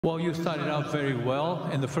Well, you started out very well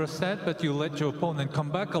in the first set, but you let your opponent come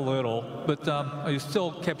back a little. But you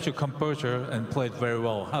still kept your composure and played very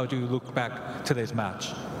well. How do you look back today's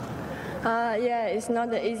match? Yeah, it's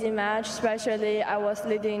not an easy match, especially I was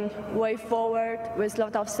leading way forward with a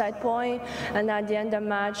lot of side point, and at the end the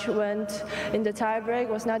match went in the tiebreak.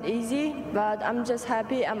 Was not easy, but I'm just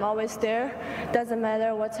happy I'm always there. Doesn't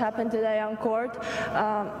matter what's happened today on court.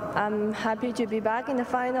 I'm happy to be back in the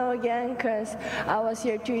final again because I was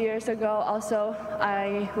here 2 years ago. Also,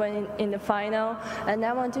 I went in the final, and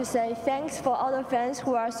I want to say thanks for all the fans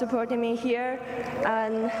who are supporting me here,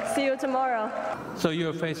 and see you tomorrow. So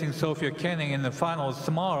you're facing Sophia Kenning in the finals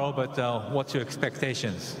tomorrow, but what's your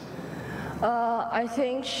expectations? I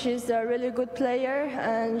think she's a really good player,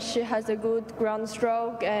 and she has a good ground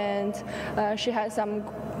stroke, and she has some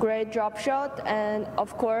great drop shot. And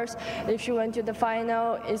of course, if she went to the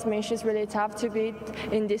final, it means she's really tough to beat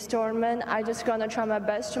in this tournament. I'm just gonna try my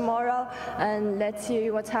best tomorrow, and let's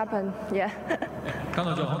see what's happened. Yeah.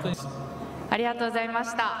 ありがとうございま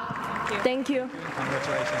した。Thank you.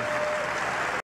 Congratulations.